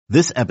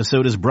This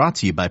episode is brought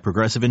to you by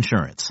Progressive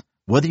Insurance.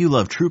 Whether you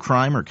love true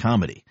crime or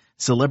comedy,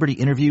 celebrity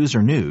interviews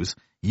or news,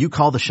 you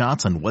call the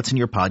shots on what's in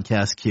your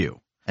podcast queue.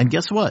 And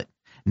guess what?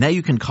 Now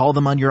you can call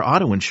them on your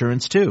auto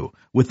insurance too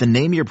with the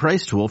Name Your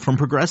Price tool from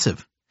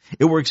Progressive.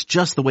 It works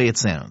just the way it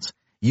sounds.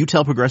 You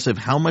tell Progressive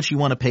how much you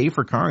want to pay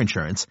for car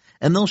insurance,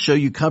 and they'll show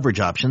you coverage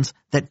options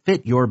that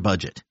fit your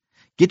budget.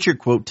 Get your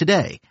quote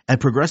today at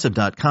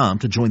Progressive.com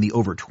to join the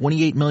over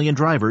 28 million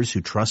drivers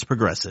who trust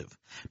Progressive.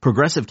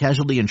 Progressive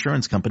Casualty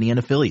Insurance Company and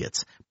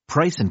Affiliates.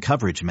 Price and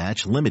coverage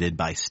match limited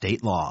by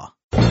state law.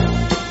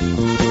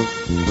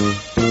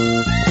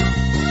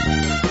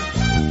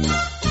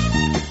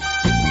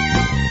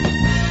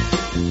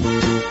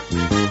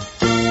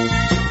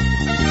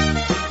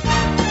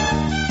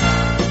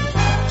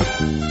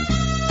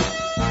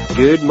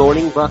 Good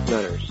morning,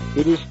 Bucknutters.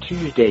 It is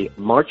Tuesday,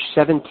 March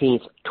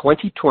 17th,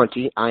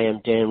 2020. I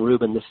am Dan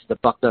Rubin. This is the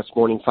Bucknuts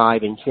Morning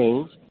 5 and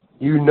change.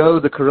 You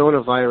know the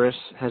coronavirus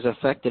has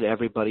affected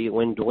everybody.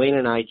 When Dwayne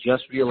and I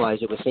just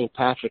realized it was St.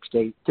 Patrick's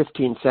Day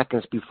 15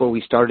 seconds before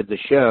we started the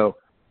show,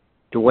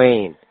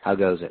 Dwayne, how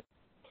goes it?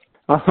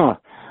 That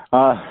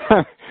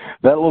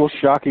little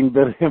shocking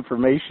bit of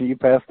information you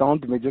passed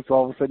on to me, just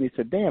all of a sudden you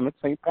said, damn, it's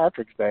St.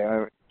 Patrick's Day.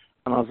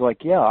 And I was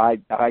like, yeah,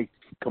 I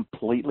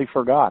completely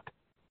forgot.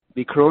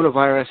 The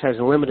coronavirus has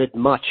limited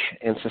much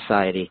in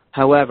society.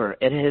 However,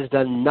 it has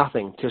done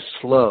nothing to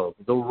slow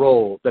the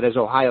roll that is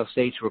Ohio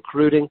State's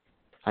recruiting.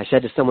 I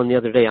said to someone the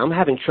other day, I'm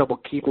having trouble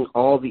keeping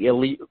all the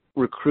elite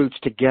recruits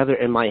together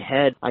in my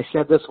head. I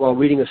said this while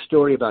reading a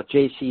story about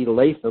J.C.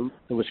 Latham,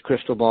 who was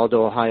crystal ball to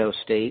Ohio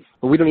State.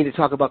 But we don't need to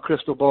talk about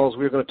crystal balls.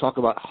 We're going to talk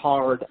about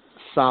hard,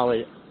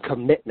 solid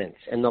commitments.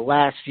 In the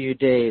last few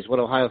days, what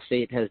Ohio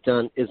State has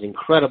done is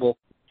incredible.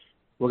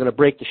 We're going to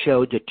break the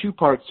show into two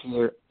parts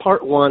here.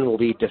 Part one will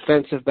be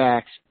defensive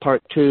backs.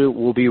 Part two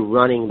will be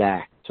running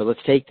back. So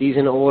let's take these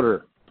in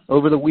order.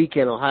 Over the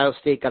weekend, Ohio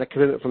State got a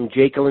commitment from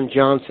Jalen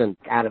Johnson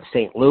out of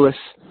St. Louis.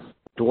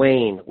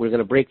 Dwayne, we're going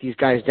to break these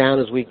guys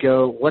down as we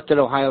go. What did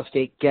Ohio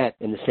State get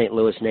in the St.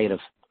 Louis native?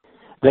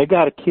 They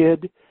got a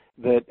kid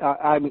that,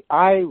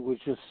 I was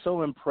just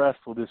so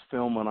impressed with this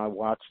film when I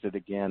watched it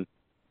again.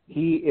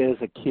 He is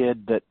a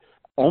kid that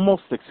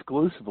almost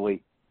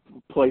exclusively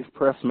plays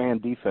press man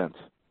defense.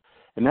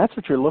 And that's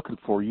what you're looking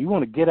for. You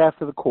want to get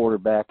after the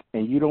quarterback,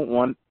 and you don't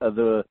want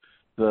the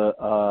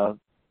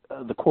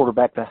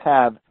quarterback to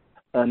have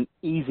an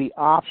easy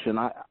option.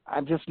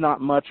 I'm just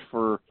not much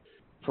for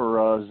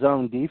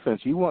zone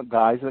defense. You want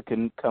guys that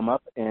can come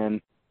up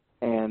and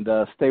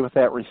stay with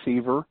that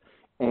receiver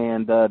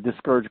and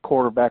discourage a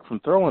quarterback from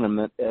throwing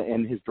him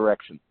in his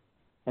direction.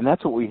 And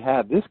that's what we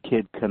have. This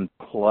kid can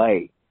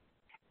play.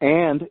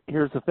 And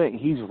here's the thing.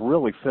 He's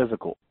really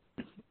physical.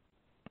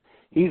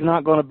 He's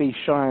not going to be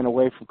shying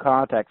away from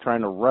contact,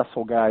 trying to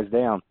wrestle guys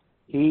down.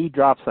 He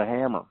drops a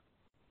hammer.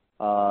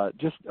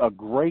 Just a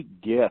great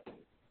get.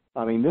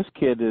 I mean, this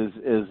kid is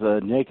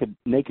a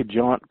naked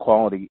jaunt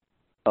quality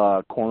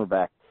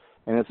cornerback,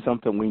 and it's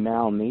something we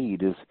now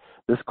need. Is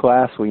this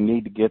class we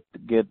need to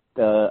get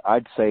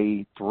I'd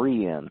say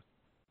 3 in,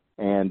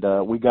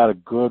 and we got a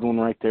good one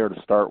right there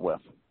to start with.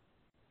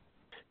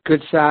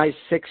 Good size,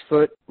 6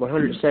 foot,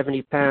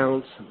 170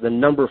 pounds, the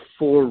number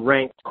 4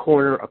 ranked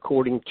corner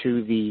according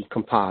to the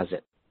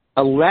composite.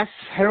 A less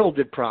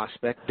heralded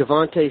prospect,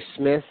 Devontae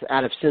Smith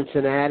out of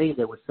Cincinnati.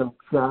 There was some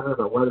chatter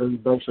about whether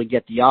he'd eventually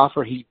get the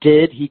offer. He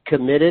did. He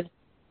committed.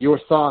 Your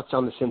thoughts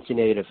on the Cincy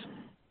native?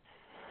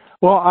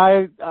 Well,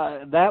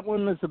 that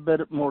one is a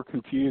bit more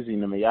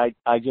confusing to me. I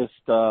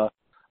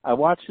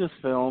watched this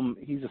film.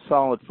 He's a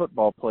solid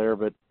football player,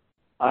 but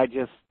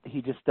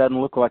he just doesn't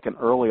look like an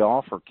early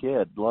offer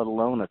kid, let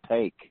alone a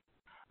take.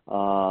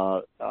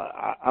 I'm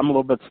a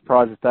little bit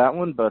surprised at that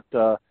one, but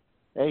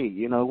hey,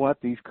 you know what?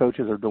 These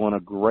coaches are doing a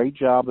great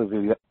job of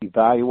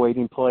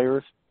evaluating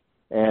players,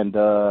 and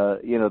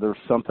there's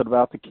something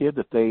about the kid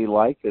that they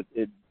like.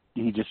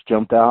 He just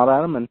jumped out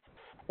at them,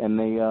 and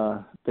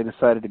they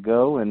decided to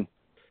go and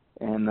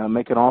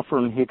make an offer,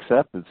 and he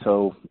accepted.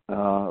 So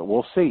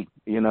we'll see.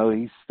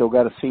 He's still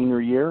got a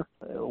senior year.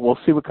 We'll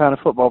see what kind of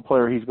football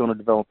player he's going to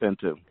develop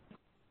into.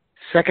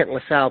 Second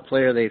LaSalle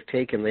player they've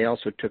taken, they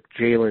also took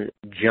Jalen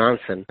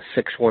Johnson,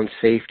 6'1"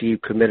 safety, who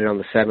committed on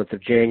the 7th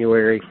of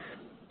January.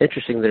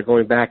 Interesting they're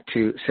going back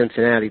to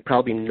Cincinnati.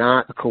 Probably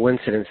not a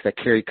coincidence that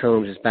Kerry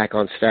Combs is back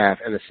on staff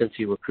and the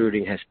Cincy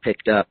recruiting has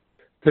picked up.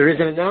 There is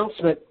an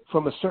announcement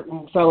from a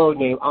certain fellow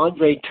named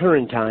Andre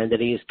Turrentine that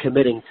he is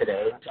committing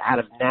today out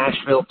of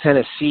Nashville,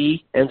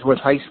 Tennessee, Ensworth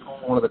High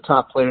School, one of the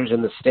top players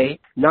in the state.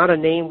 Not a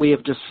name we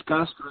have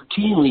discussed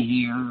routinely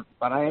here,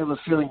 but I have a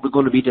feeling we're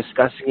going to be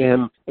discussing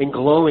him in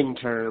glowing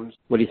terms.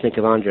 What do you think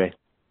of Andre?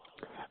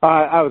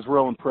 I was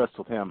real impressed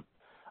with him.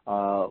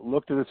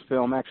 Looked at his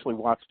film, actually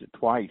watched it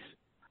twice.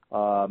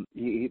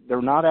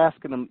 They're not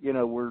asking him,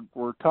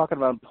 we're talking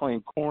about him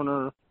playing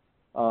corner.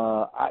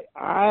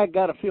 I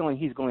got a feeling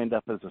he's going to end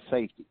up as a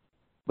safety,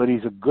 but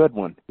he's a good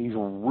one. He's a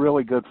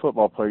really good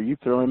football player. You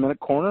throw him in a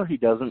corner, he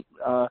doesn't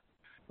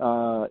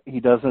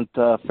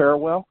fare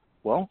well.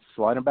 Well,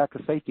 slide him back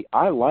to safety.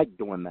 I like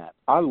doing that.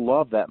 I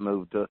love that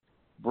move to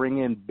bring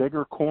in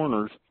bigger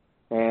corners.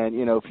 And,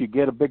 if you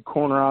get a big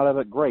corner out of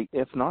it, great.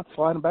 If not,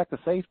 slide them back to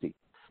safety.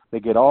 They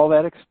get all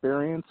that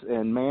experience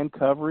and man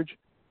coverage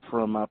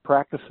from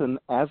practicing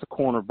as a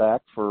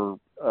cornerback for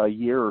a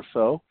year or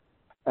so.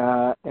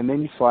 And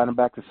then you slide them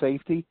back to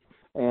safety.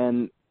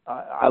 And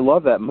I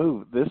love that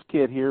move. This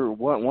kid here,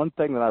 one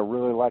thing that I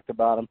really liked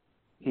about him,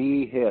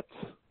 he hits.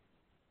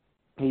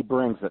 He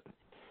brings it.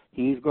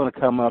 He's going to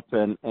come up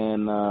and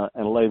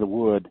lay the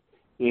wood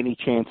any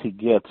chance he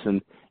gets.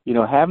 And,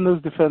 having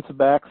those defensive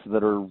backs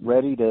that are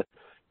ready to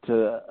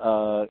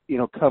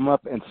come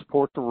up and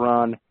support the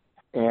run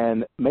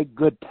and make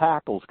good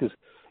tackles, because,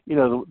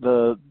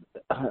 the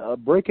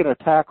breaking a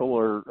tackle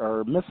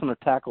or missing a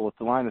tackle at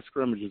the line of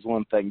scrimmage is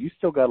one thing. You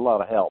still got a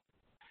lot of help.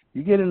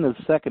 You get into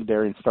the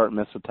secondary and start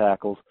missing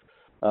tackles,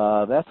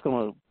 that's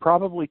going to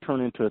probably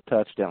turn into a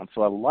touchdown.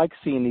 So I like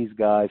seeing these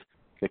guys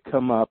that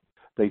come up,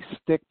 they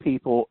stick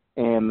people,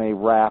 and they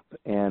wrap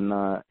and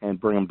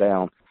bring them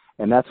down.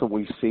 And that's what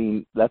we've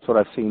seen. That's what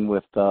I've seen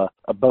with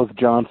both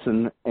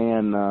Johnson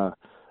and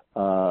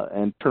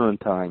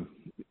Turrentine.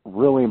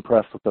 Really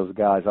impressed with those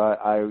guys.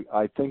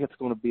 I think it's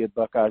going to be at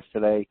Buckeyes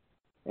today,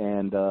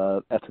 and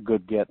that's a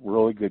good get,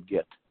 really good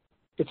get.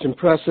 It's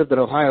impressive that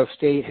Ohio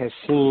State has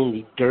seen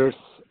the dearth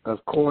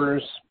of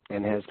corners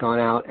and has gone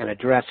out and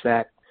addressed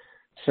that,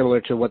 similar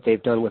to what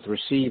they've done with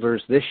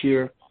receivers this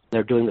year.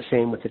 They're doing the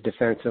same with the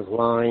defensive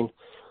line.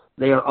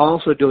 They are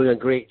also doing a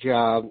great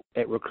job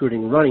at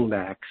recruiting running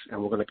backs,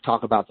 and we're going to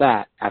talk about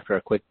that after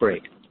a quick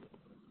break.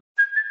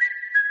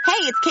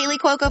 Hey, it's Kaylee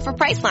Cuoco for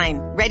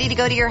Priceline. Ready to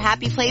go to your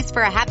happy place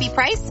for a happy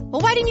price?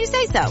 Well, why didn't you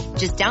say so?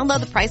 Just download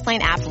the Priceline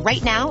app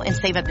right now and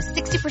save up to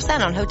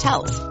 60% on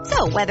hotels.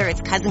 So whether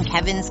it's Cousin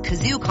Kevin's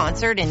Kazoo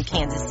Concert in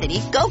Kansas City,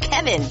 go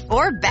Kevin,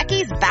 or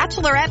Becky's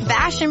Bachelorette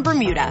Bash in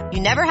Bermuda,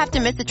 you never have to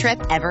miss a trip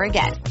ever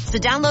again. So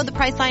download the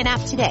Priceline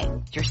app today.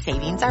 Your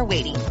savings are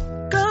waiting.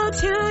 Go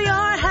to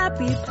your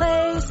happy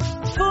place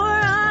for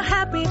a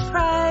happy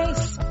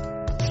price.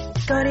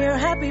 Go to your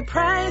happy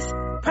price,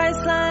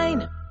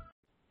 Priceline.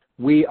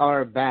 We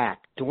are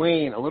back.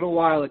 Dwayne, a little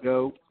while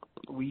ago,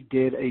 we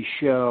did a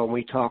show and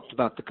we talked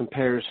about the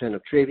comparison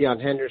of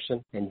TreVeyon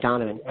Henderson and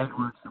Donovan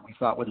Edwards that we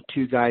thought were the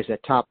two guys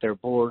that topped their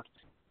board.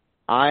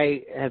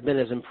 I have been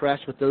as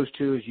impressed with those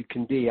two as you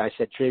can be. I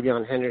said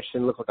TreVeyon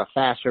Henderson looked like a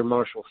faster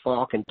Marshall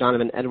Faulk, and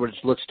Donovan Edwards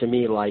looks to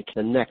me like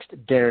the next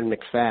Darren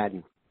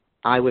McFadden.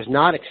 I was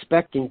not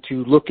expecting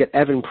to look at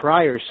Evan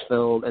Pryor's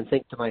film and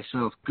think to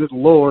myself, good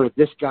Lord,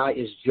 this guy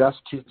is just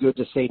too good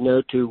to say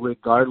no to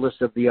regardless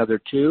of the other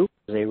two.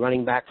 He's a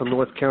running back from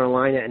North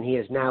Carolina, and he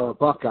is now a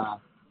Buckeye.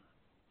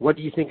 What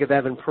do you think of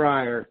Evan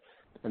Pryor?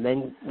 And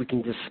then we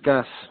can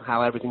discuss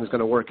how everything's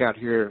going to work out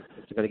here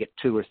if they're going to get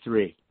 2 or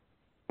 3.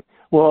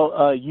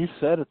 Well, you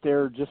said it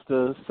there just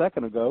a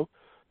second ago.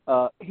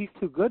 He's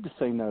too good to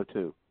say no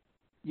to.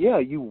 Yeah,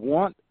 you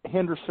want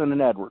Henderson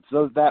and Edwards.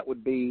 That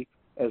would be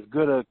as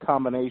good a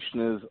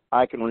combination as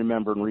I can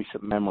remember in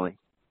recent memory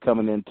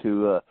coming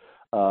into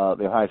the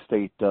Ohio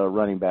State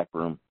running back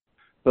room.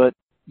 But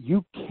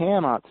you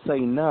cannot say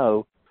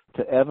no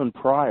to Evan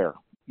Pryor.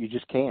 You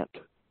just can't.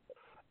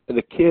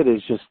 The kid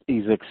is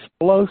he's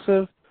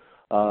explosive,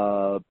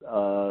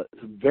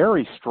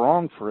 very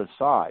strong for his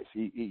size.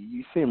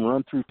 You see him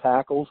run through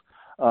tackles.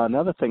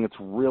 Another thing that's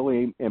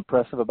really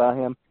impressive about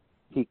him,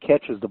 he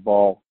catches the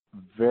ball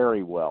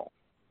very well.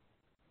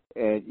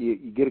 And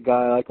you get a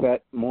guy like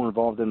that more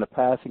involved in the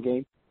passing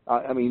game.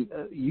 I mean,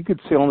 you could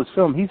see on this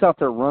film, he's out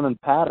there running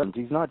patterns.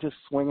 He's not just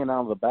swinging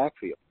out of the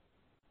backfield.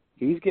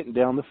 He's getting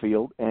down the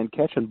field and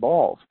catching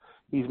balls.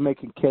 He's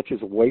making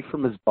catches away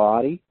from his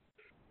body.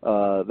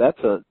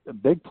 That's a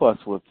big plus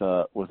with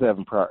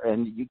Evan Pryor.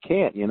 And you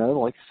can't,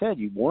 like I said,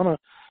 you wanna,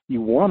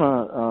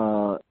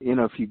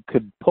 if you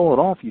could pull it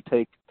off, you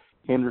take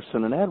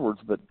Henderson and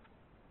Edwards. But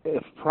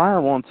if Pryor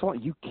wants on,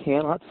 you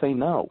cannot say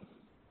no.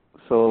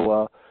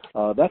 So.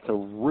 That's a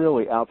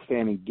really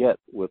outstanding get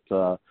with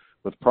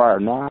Pryor.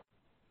 Now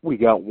we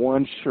got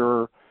one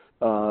sure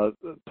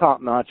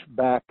top-notch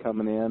back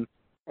coming in,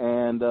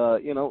 and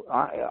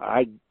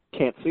I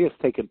can't see us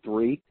taking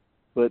 3,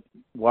 but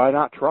why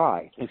not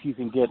try? If you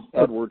can get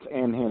Edwards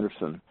and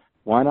Henderson,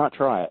 why not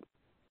try it?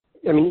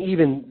 I mean,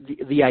 even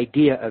the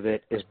idea of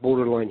it is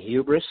borderline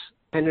hubris.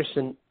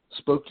 Henderson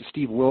spoke to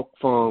Steve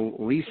Wilkfong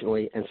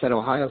recently and said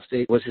Ohio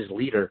State was his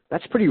leader.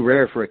 That's pretty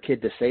rare for a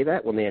kid to say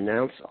that when they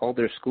announce all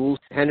their schools.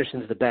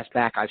 Henderson's the best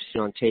back I've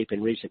seen on tape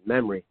in recent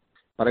memory.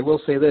 But I will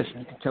say this,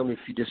 and you can tell me if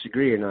you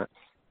disagree or not.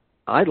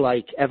 I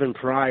like Evan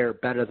Pryor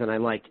better than I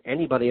liked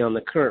anybody on the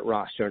current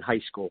roster in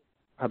high school.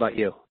 How about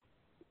you?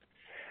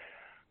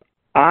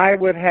 I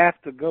would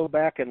have to go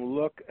back and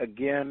look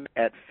again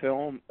at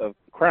film of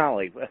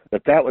Crowley,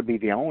 but that would be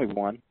the only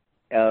one.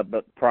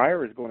 But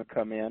Pryor is going to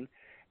come in,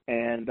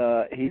 and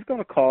he's going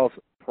to cause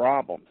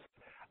problems.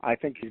 I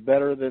think he's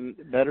better than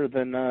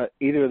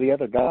either of the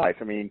other guys.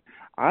 I mean,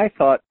 I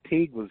thought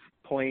Teague was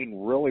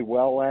playing really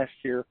well last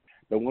year,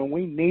 but when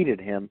we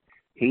needed him,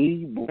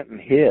 he went and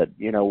hid.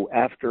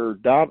 After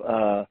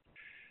Dobbins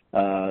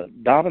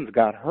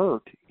got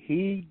hurt,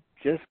 he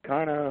just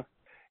kind of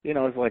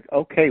it's like,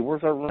 okay,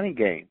 where's our running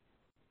game?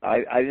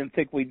 I didn't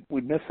think we'd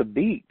miss a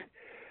beat.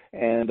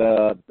 And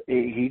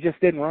he just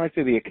didn't rise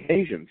to the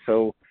occasion.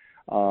 So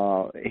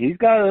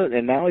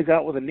and now he's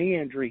out with a knee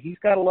injury. He's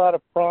got a lot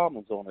of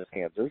problems on his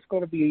hands. There's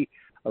going to be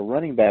a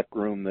running back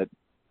room that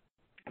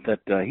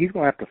he's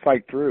going to have to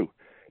fight through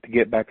to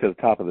get back to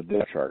the top of the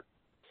depth chart.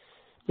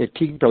 Yeah,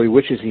 Teague probably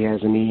wishes he has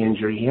a knee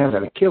injury. He has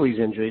an Achilles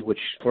injury, which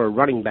for a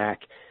running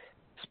back,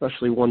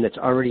 especially one that's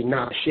already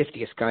not the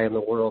shiftiest guy in the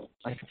world,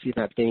 I can see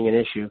that being an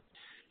issue.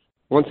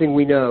 One thing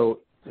we know,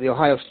 the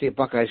Ohio State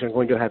Buckeyes are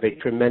going to have a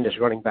tremendous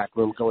running back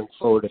room going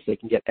forward if they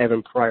can get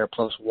Evan Pryor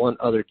plus one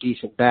other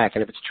decent back.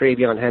 And if it's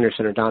Travion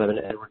Henderson or Donovan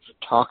Edwards,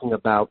 we're talking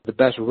about the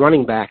best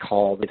running back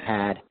haul they've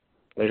had.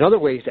 There's other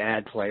ways to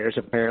add players,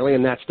 apparently,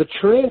 and that's the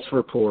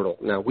transfer portal.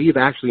 Now, we've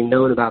actually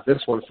known about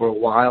this one for a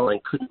while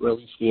and couldn't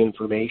release the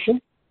information.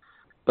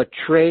 But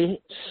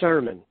Trey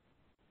Sermon,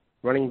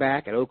 running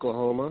back at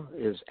Oklahoma,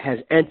 has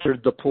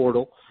entered the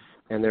portal,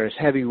 and there's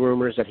heavy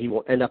rumors that he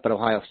will end up at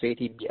Ohio State.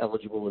 He'd be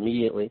eligible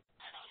immediately.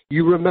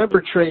 You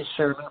remember Trey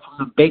Sermon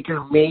from the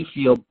Baker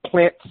Mayfield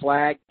plant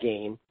flag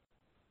game.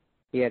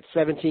 He had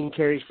 17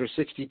 carries for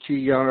 62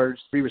 yards,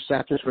 3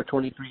 receptions for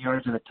 23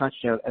 yards, and a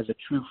touchdown as a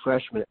true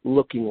freshman,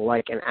 looking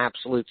like an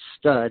absolute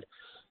stud.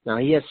 Now,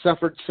 he has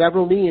suffered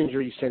several knee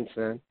injuries since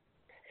then,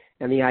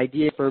 and the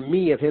idea for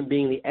me of him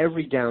being the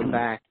every down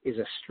back is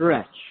a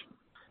stretch.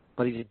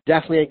 But he's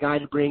definitely a guy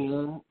to bring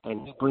in,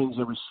 and he brings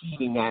a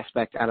receiving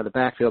aspect out of the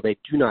backfield they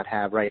do not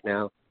have right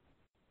now.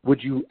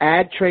 Would you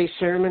add Trey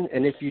Sermon?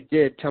 And if you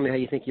did, tell me how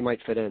you think he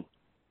might fit in.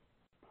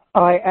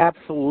 I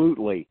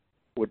absolutely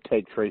would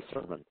take Trey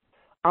Sermon.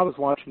 I was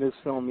watching this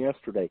film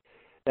yesterday.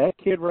 That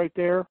kid right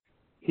there,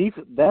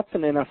 that's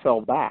an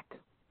NFL back.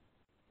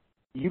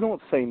 You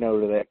don't say no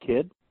to that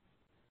kid.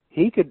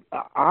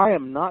 I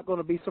am not going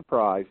to be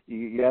surprised.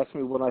 You asked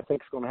me what I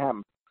think is going to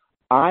happen.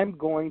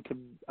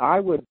 I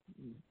would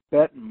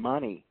bet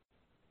money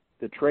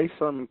that Trey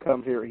Sermon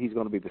comes here, he's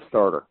going to be the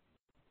starter.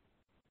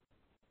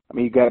 I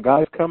mean, you got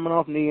guys coming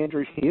off knee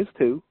injuries. He is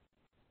too.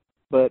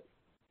 But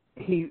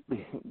the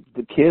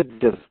kid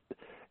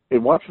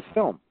watch the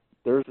film.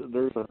 There's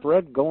a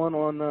thread going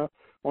on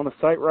the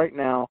site right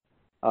now.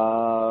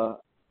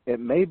 It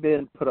may have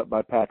been put up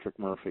by Patrick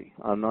Murphy.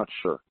 I'm not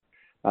sure.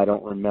 I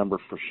don't remember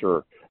for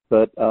sure.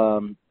 But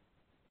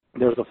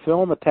there's a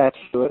film attached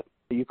to it.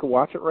 You can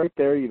watch it right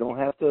there. You don't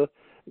have to,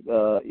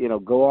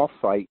 go off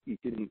site.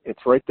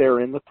 It's right there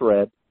in the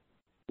thread.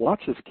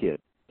 Watch this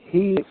kid.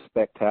 He is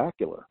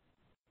spectacular.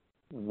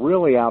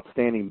 Really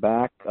outstanding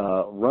back.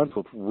 Runs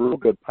with real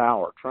good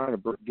power. Trying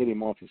to get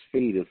him off his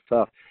feet is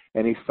tough.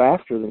 And he's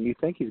faster than you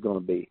think he's going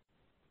to be.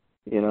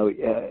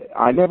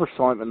 I never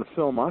saw him in the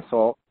film I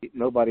saw.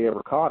 Nobody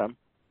ever caught him.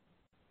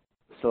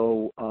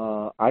 So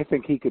I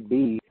think he could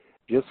be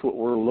just what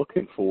we're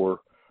looking for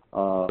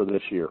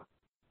this year.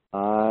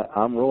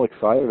 I'm real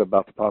excited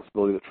about the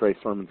possibility that Trey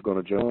Sermon's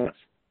going to join us.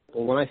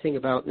 Well, when I think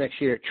about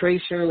next year,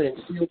 Trey Sermon and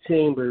Steel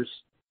Chambers,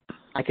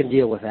 I can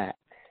deal with that.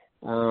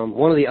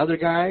 One of the other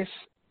guys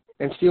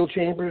and Steel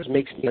Chambers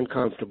makes me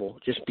uncomfortable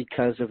just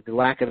because of the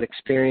lack of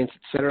experience,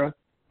 etc.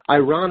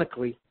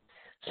 Ironically,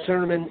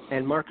 Sermon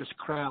and Marcus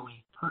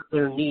Crowley hurt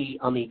their knee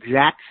on the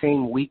exact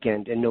same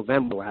weekend in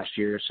November last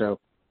year, so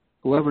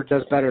whoever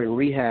does better in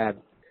rehab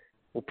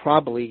will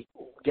probably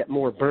get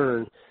more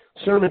burn.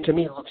 Sermon, to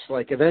me, looks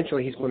like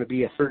eventually he's going to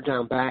be a third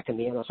down back in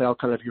the NFL,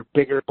 kind of your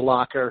bigger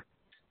blocker,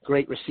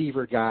 great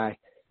receiver guy.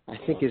 I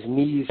think his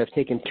knees have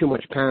taken too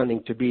much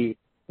pounding to be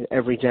an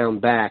every down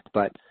back,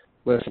 but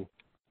listen,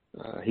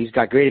 he's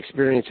got great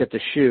experience at the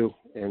shoe,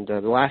 and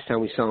the last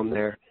time we saw him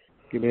there,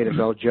 he made us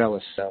all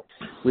jealous. So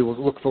we will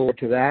look forward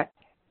to that.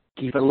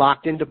 Keep it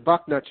locked into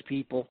Bucknuts,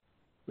 people.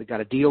 We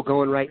got a deal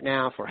going right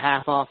now for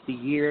half off the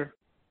year.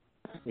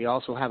 We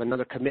also have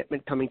another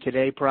commitment coming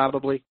today,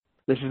 probably.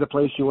 This is the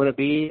place you want to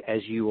be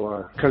as you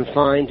are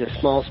confined to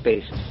small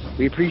spaces.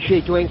 We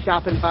appreciate Dwayne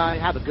stopping by.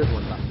 Have a good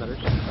one,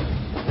 Bucknutters.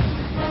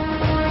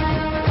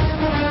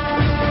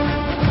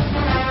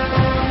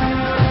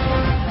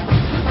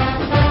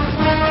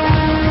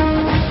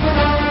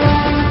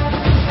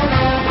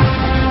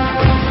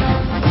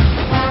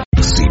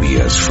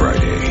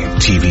 Friday,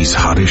 TV's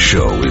hottest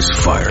show is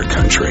Fire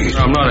Country.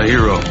 I'm not a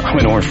hero. I'm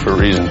in orange for a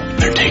reason.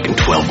 They're taking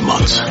 12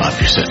 months off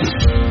your sentence.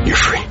 You're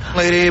free.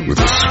 Lady, with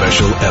a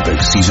special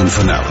epic season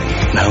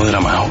finale. Now that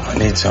I'm out, I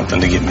need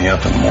something to get me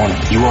up in the morning.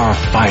 You are a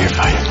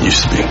firefighter.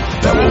 Used to be.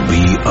 That will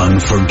be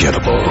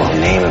unforgettable. In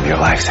the name of your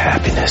life's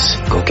happiness,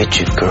 go get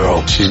your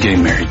girl. She's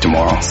getting married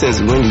tomorrow.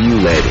 Since when do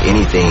you let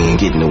anything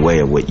get in the way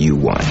of what you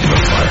want? The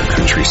Fire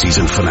Country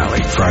season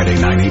finale,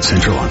 Friday, 9/8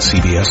 Central on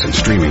CBS and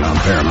streaming on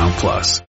Paramount+.